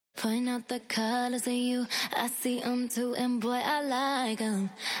Point out the colors of you, I see them too, and boy, I like them.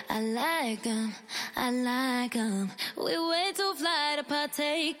 I like them, I like them. We way too fly to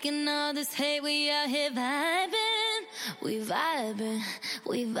partake in all this hate. We out here vibing, we vibing,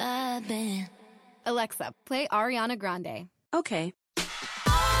 we vibing. Alexa, play Ariana Grande. Okay.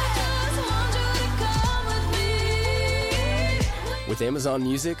 With Amazon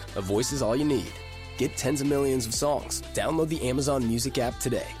Music, a voice is all you need. Get tens of millions of songs. Download the Amazon Music app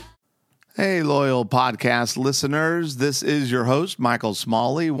today. Hey, loyal podcast listeners. This is your host, Michael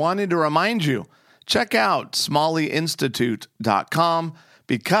Smalley, wanting to remind you, check out smalleyinstitute.com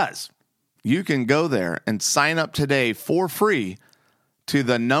because you can go there and sign up today for free to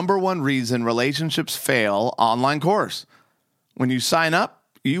the number one reason relationships fail online course. When you sign up,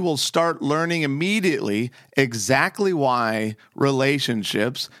 you will start learning immediately exactly why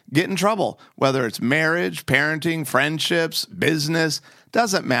relationships get in trouble, whether it's marriage, parenting, friendships, business,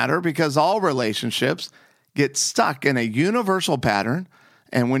 doesn't matter because all relationships get stuck in a universal pattern,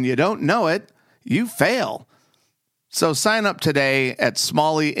 and when you don't know it, you fail. So sign up today at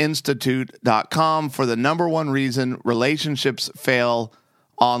smalleyinstitute.com for the number one reason relationships fail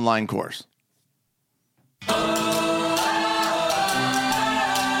online course.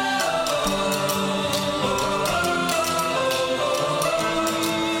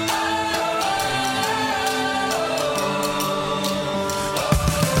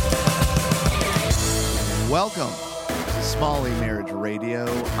 Welcome to Smalley Marriage Radio.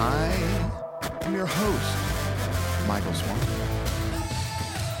 I am your host, Michael Smalley.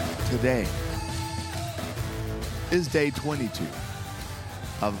 Today is day 22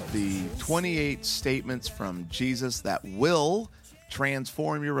 of the 28 statements from Jesus that will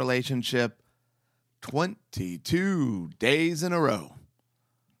transform your relationship 22 days in a row.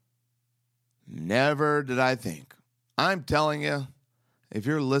 Never did I think. I'm telling you, if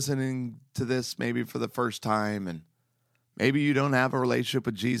you're listening to this maybe for the first time and maybe you don't have a relationship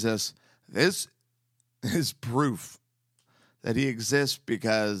with Jesus, this is proof that he exists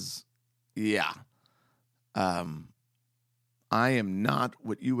because, I am not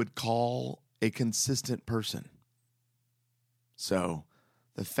what you would call a consistent person. So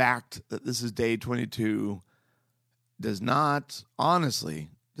the fact that this is day 22 does not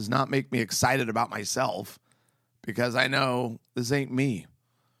make me excited about myself because I know this ain't me.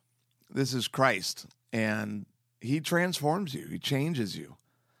 This is Christ, and he transforms you. He changes you.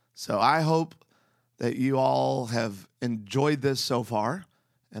 So I hope that you all have enjoyed this so far,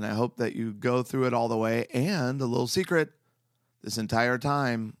 and I hope that you go through it all the way. And a little secret, this entire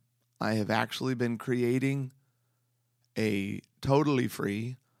time, I have actually been creating a totally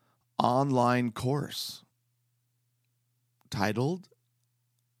free online course titled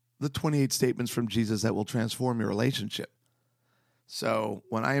The 28 Statements from Jesus That Will Transform Your Relationship. So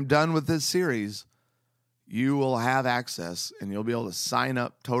when I am done with this series, you will have access and you'll be able to sign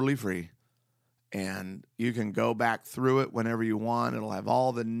up totally free. And you can go back through it whenever you want. It'll have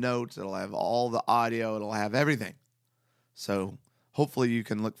all the notes. It'll have all the audio. It'll have everything. So hopefully you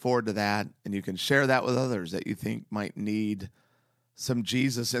can look forward to that and you can share that with others that you think might need some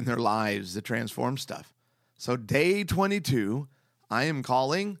Jesus in their lives to transform stuff. So day 22, I am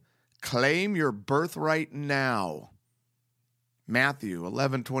calling Claim Your Birthright Now. Matthew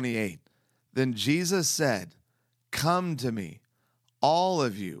 11:28. Then Jesus said, "Come to me, all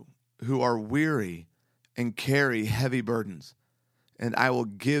of you who are weary and carry heavy burdens, and I will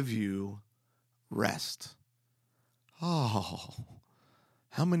give you rest." Oh,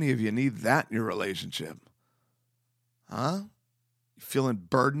 how many of you need that in your relationship? Huh? You feeling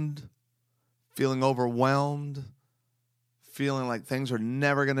burdened? Feeling overwhelmed? Feeling like things are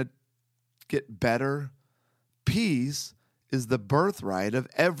never going to get better? Peace is the birthright of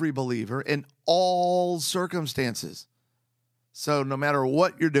every believer in all circumstances. So no matter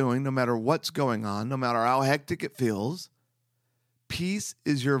what you're doing, no matter what's going on, no matter how hectic it feels, peace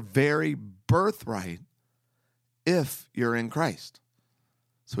is your very birthright if you're in Christ.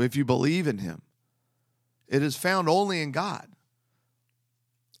 So if you believe in him, it is found only in God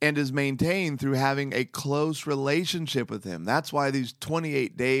and is maintained through having a close relationship with him. That's why these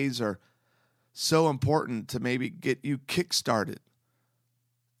 28 days are so important to maybe get you kickstarted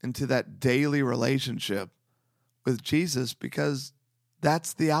into that daily relationship with Jesus because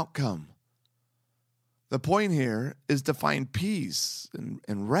that's the outcome. The point here is to find peace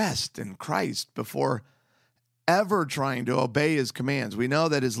and rest in Christ before ever trying to obey his commands. We know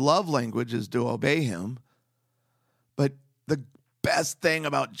that his love language is to obey him, but the best thing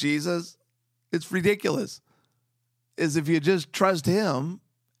about Jesus, it's ridiculous, is if you just trust him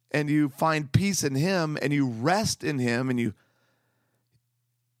and you find peace in him and you rest in him and you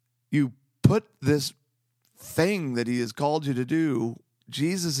you put this thing that he has called you to do,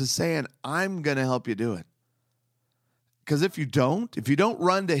 Jesus is saying, I'm going to help you do it. Because if you don't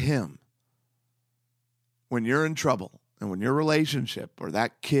run to him when you're in trouble and when your relationship or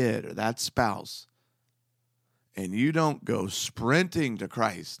that kid or that spouse, and you don't go sprinting to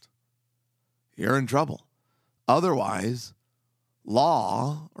Christ, you're in trouble. Otherwise,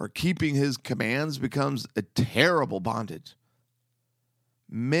 law or keeping his commands becomes a terrible bondage.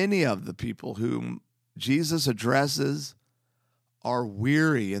 Many of the people whom Jesus addresses are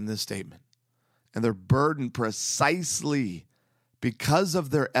weary in this statement, and they're burdened precisely because of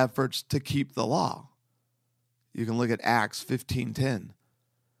their efforts to keep the law. You can look at Acts 15:10.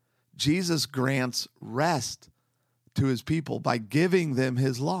 Jesus grants rest to his people by giving them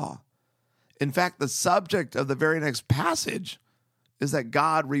his law. In fact, the subject of the very next passage is that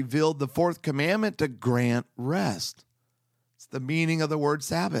God revealed the fourth commandment to grant rest. It's the meaning of the word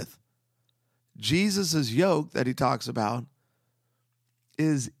Sabbath. Jesus' yoke that he talks about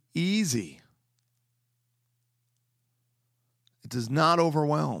is easy. It does not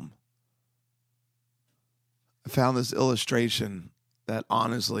overwhelm. I found this illustration that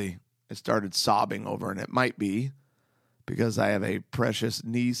honestly I started sobbing over, and it might be because I have a precious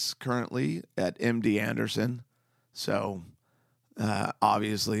niece currently at MD Anderson. So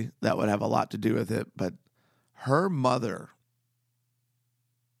obviously that would have a lot to do with it. But her mother,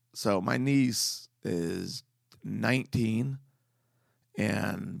 so my niece is 19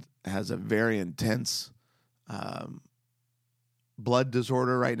 and has a very intense blood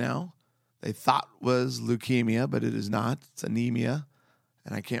disorder right now. They thought was leukemia, but it is not. It's anemia,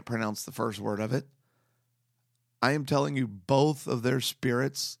 and I can't pronounce the first word of it. I am telling you, both of their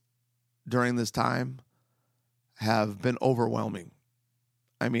spirits during this time have been overwhelming.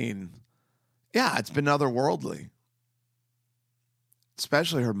 I mean, yeah, it's been otherworldly.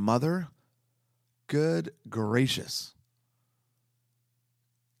 Especially her mother. Good gracious.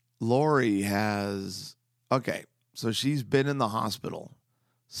 Lori has, so she's been in the hospital,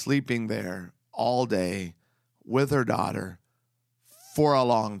 sleeping there all day with her daughter for a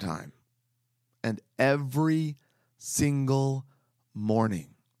long time. And every single morning,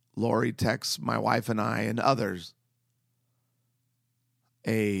 Lori texts my wife and I and others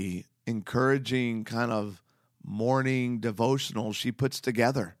a encouraging kind of morning devotional she puts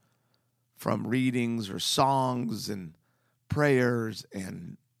together from readings or songs and prayers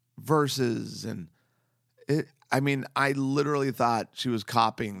and verses. And I literally thought she was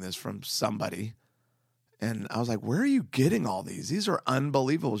copying this from somebody. And I was like, where are you getting all these? These are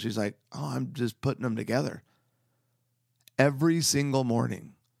unbelievable. She's like, I'm just putting them together. Every single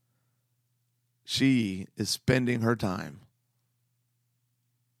morning, she is spending her time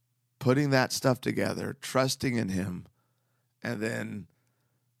putting that stuff together, trusting in him, and then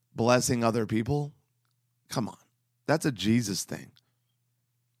blessing other people. Come on. That's a Jesus thing.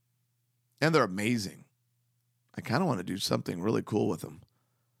 And they're amazing. I kind of want to do something really cool with them.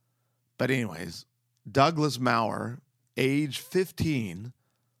 But anyways, Douglas Maurer, age 15,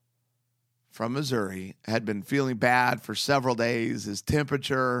 from Missouri, had been feeling bad for several days. His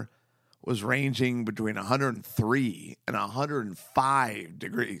temperature was ranging between 103 and 105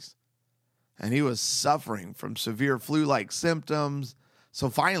 degrees. And he was suffering from severe flu-like symptoms. So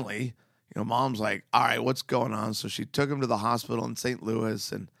finally, mom's like, all right, what's going on? So she took him to the hospital in St.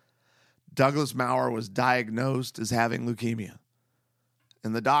 Louis, and Douglas Maurer was diagnosed as having leukemia.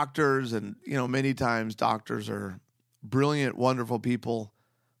 And the doctors, and, many times doctors are brilliant, wonderful people,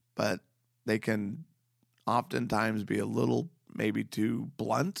 but they can oftentimes be a little maybe too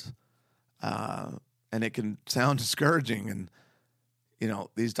blunt, and it can sound discouraging. And,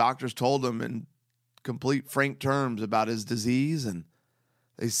 these doctors told him in complete frank terms about his disease, and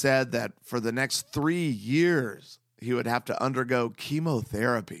they said that for the next 3 years, he would have to undergo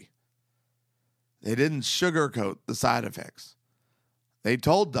chemotherapy. They didn't sugarcoat the side effects. They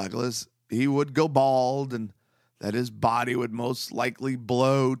told Douglas he would go bald and that his body would most likely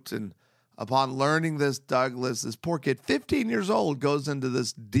bloat. And upon learning this, Douglas, this poor kid, 15 years old, goes into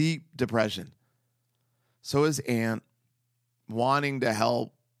this deep depression. So his aunt, wanting to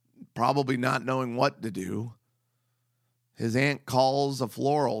help, probably not knowing what to do, his aunt calls a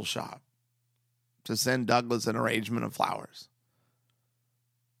floral shop to send Douglas an arrangement of flowers.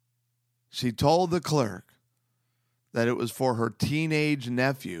 She told the clerk that it was for her teenage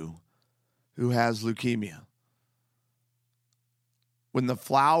nephew who has leukemia. When the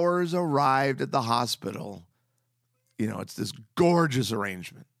flowers arrived at the hospital, it's this gorgeous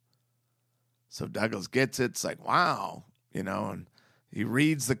arrangement. So Douglas gets it. It's like, wow, and he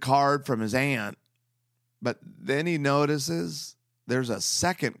reads the card from his aunt, but then he notices there's a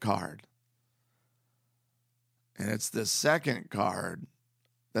second card. And it's the second card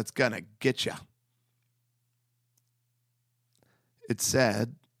that's going to get you. It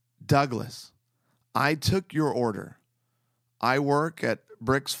said, Douglas, I took your order. I work at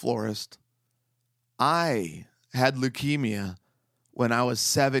Bricks Florist. I had leukemia when I was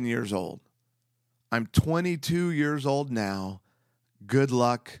 7 years old. I'm 22 years old now. Good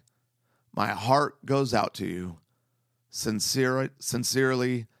luck. My heart goes out to you.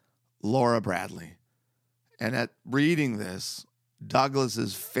 Sincerely, Laura Bradley. And at reading this,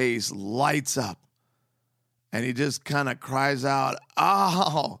 Douglas's face lights up. And he just kind of cries out,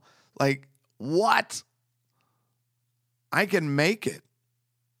 oh, like, what? I can make it.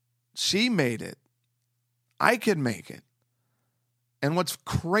 She made it. I can make it. And what's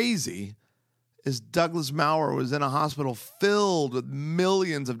crazy is Douglas Maurer was in a hospital filled with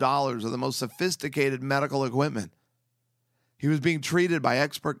millions of dollars of the most sophisticated medical equipment. He was being treated by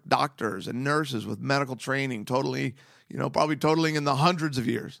expert doctors and nurses with medical training, probably totaling in the hundreds of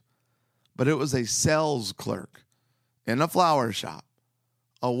years. But it was a sales clerk in a flower shop,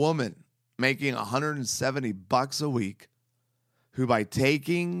 a woman making $170 a week, who by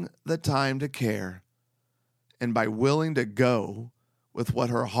taking the time to care and by willing to go with what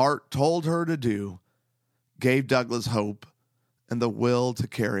her heart told her to do, gave Douglas hope and the will to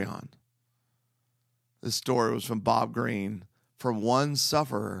carry on. This story was from Bob Greene, from one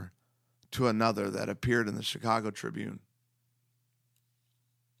sufferer to another, that appeared in the Chicago Tribune.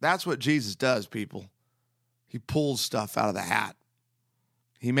 That's what Jesus does, people. He pulls stuff out of the hat.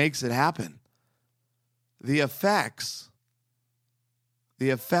 He makes it happen. The effects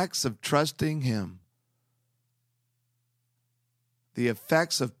of trusting him, the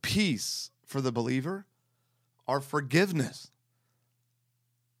effects of peace for the believer are forgiveness.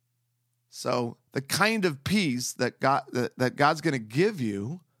 So the kind of peace that God's going to give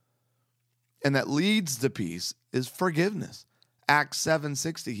you and that leads to peace is forgiveness. Acts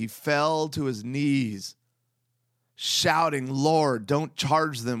 7:60, he fell to his knees, shouting, Lord, don't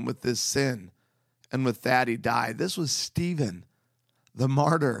charge them with this sin. And with that, he died. This was Stephen, the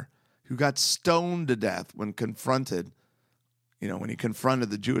martyr, who got stoned to death when confronted, when he confronted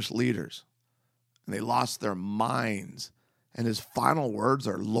the Jewish leaders. And they lost their minds. And his final words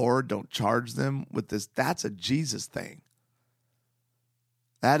are, Lord, don't charge them with this. That's a Jesus thing.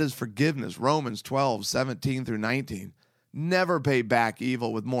 That is forgiveness. Romans 12:17-19. Never pay back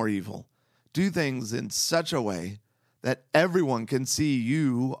evil with more evil. Do things in such a way that everyone can see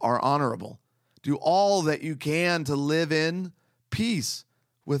you are honorable. Do all that you can to live in peace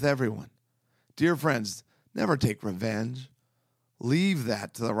with everyone. Dear friends, never take revenge. Leave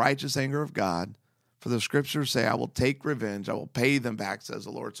that to the righteous anger of God. For the scriptures say, I will take revenge. I will pay them back, says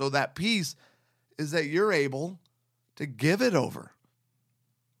the Lord. So that peace is that you're able to give it over.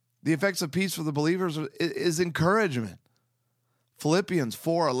 The effects of peace for the believers is encouragement. Philippians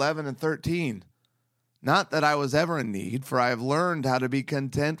 4:11-13. Not that I was ever in need, for I have learned how to be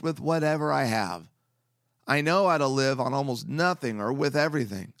content with whatever I have. I know how to live on almost nothing or with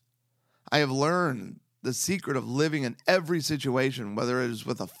everything. I have learned the secret of living in every situation, whether it is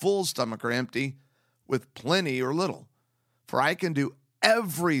with a full stomach or empty, with plenty or little. For I can do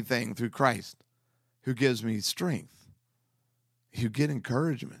everything through Christ, who gives me strength. You get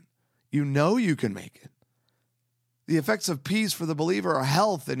encouragement. You know you can make it. The effects of peace for the believer are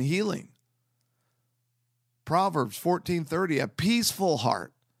health and healing. Proverbs 14:30, a peaceful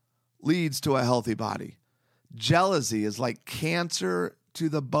heart leads to a healthy body. Jealousy is like cancer to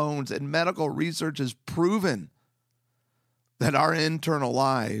the bones, and medical research has proven that our internal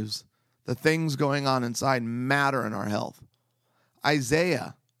lives, the things going on inside, matter in our health.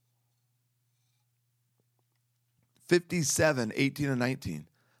 Isaiah 57:18-19.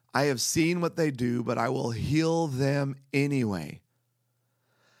 I have seen what they do, but I will heal them anyway.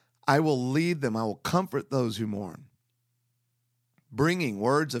 I will lead them. I will comfort those who mourn, bringing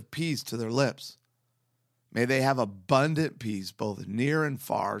words of peace to their lips. May they have abundant peace, both near and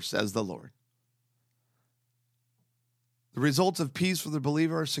far, says the Lord. The results of peace for the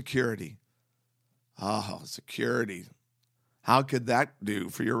believer are security. Oh, security. How could that do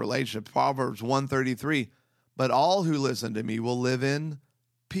for your relationship? Proverbs 1:33. But all who listen to me will live in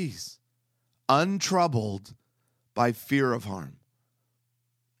peace, untroubled by fear of harm.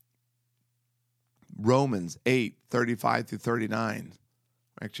 Romans 8:35-39.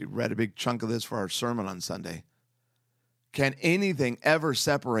 We actually read a big chunk of this for our sermon on Sunday. Can anything ever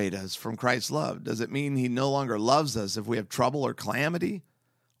separate us from Christ's love? Does it mean he no longer loves us if we have trouble or calamity,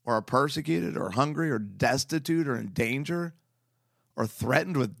 or are persecuted, or hungry, or destitute, or in danger, or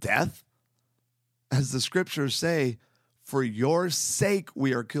threatened with death? As the scriptures say, For your sake,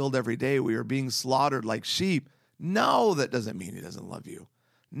 we are killed every day. We are being slaughtered like sheep. No, that doesn't mean he doesn't love you.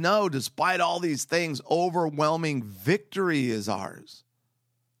 No, despite all these things, overwhelming victory is ours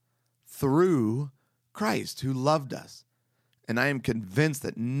through Christ who loved us. And I am convinced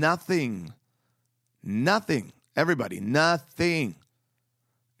that nothing, everybody, nothing,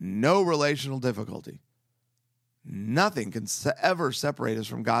 no relational difficulty, nothing can ever separate us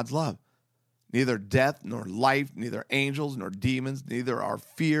from God's love. Neither death nor life, neither angels nor demons, neither our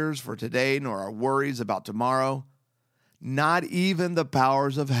fears for today nor our worries about tomorrow, not even the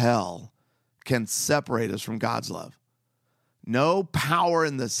powers of hell can separate us from God's love. No power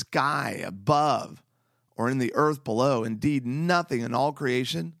in the sky above or in the earth below, indeed nothing in all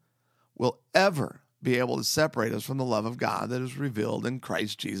creation, will ever be able to separate us from the love of God that is revealed in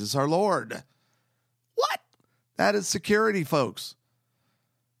Christ Jesus our Lord. What? That is security, folks.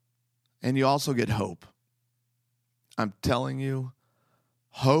 And you also get hope. I'm telling you,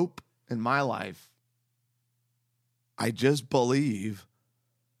 hope in my life, I just believe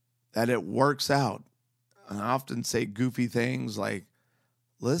that it works out. And I often say goofy things like,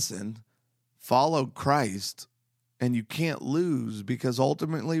 listen, follow Christ and you can't lose, because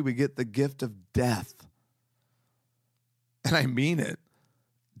ultimately we get the gift of death. And I mean it.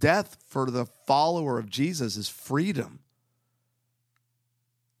 Death for the follower of Jesus is freedom.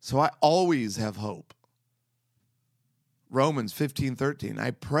 So I always have hope. Romans 15:13.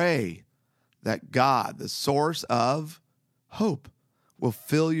 I pray that God, the source of hope, will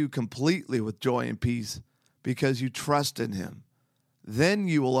fill you completely with joy and peace because you trust in him. Then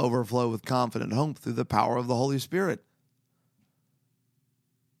you will overflow with confident hope through the power of the Holy Spirit.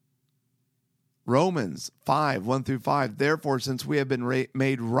 Romans 5:1-5. Therefore, since we have been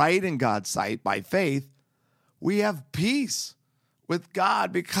made right in God's sight by faith, we have peace with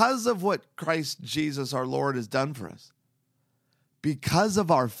God because of what Christ Jesus our Lord has done for us. Because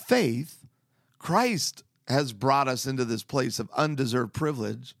of our faith, Christ has brought us into this place of undeserved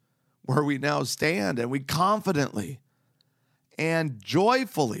privilege where we now stand, and we confidently and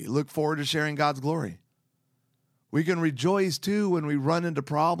joyfully look forward to sharing God's glory. We can rejoice too when we run into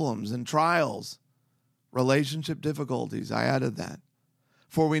problems and trials, relationship difficulties. I added that.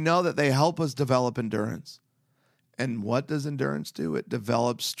 For we know that they help us develop endurance. And what does endurance do? It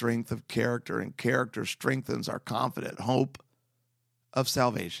develops strength of character, and character strengthens our confident hope of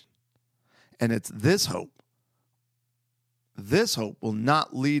salvation. And it's this hope. This hope will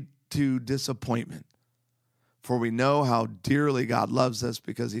not lead to disappointment. For we know how dearly God loves us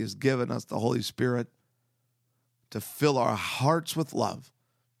because he has given us the Holy Spirit to fill our hearts with love.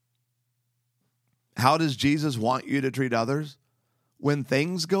 How does Jesus want you to treat others? When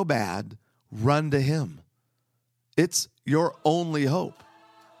things go bad, run to him. It's your only hope.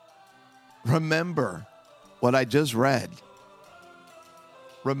 Remember what I just read.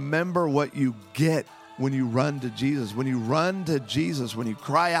 Remember what you get when you run to Jesus. When you run to Jesus, when you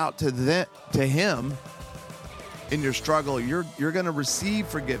cry out to him in your struggle, you're going to receive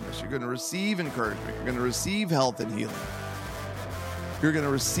forgiveness. You're going to receive encouragement. You're going to receive health and healing. You're going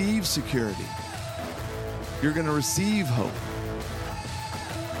to receive security. You're going to receive hope.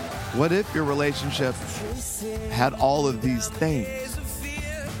 What if your relationship had all of these things?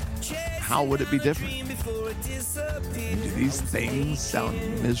 How would it be different? Do these things sound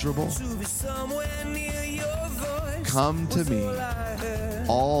miserable? Come to me,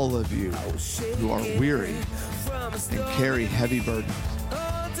 all of you who are weary and carry heavy burdens,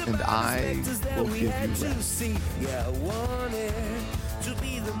 and I will give you rest. Yeah, I wanted to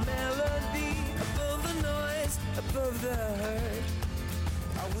be the melody above the noise, above the hurt.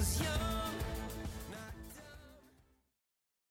 I was young.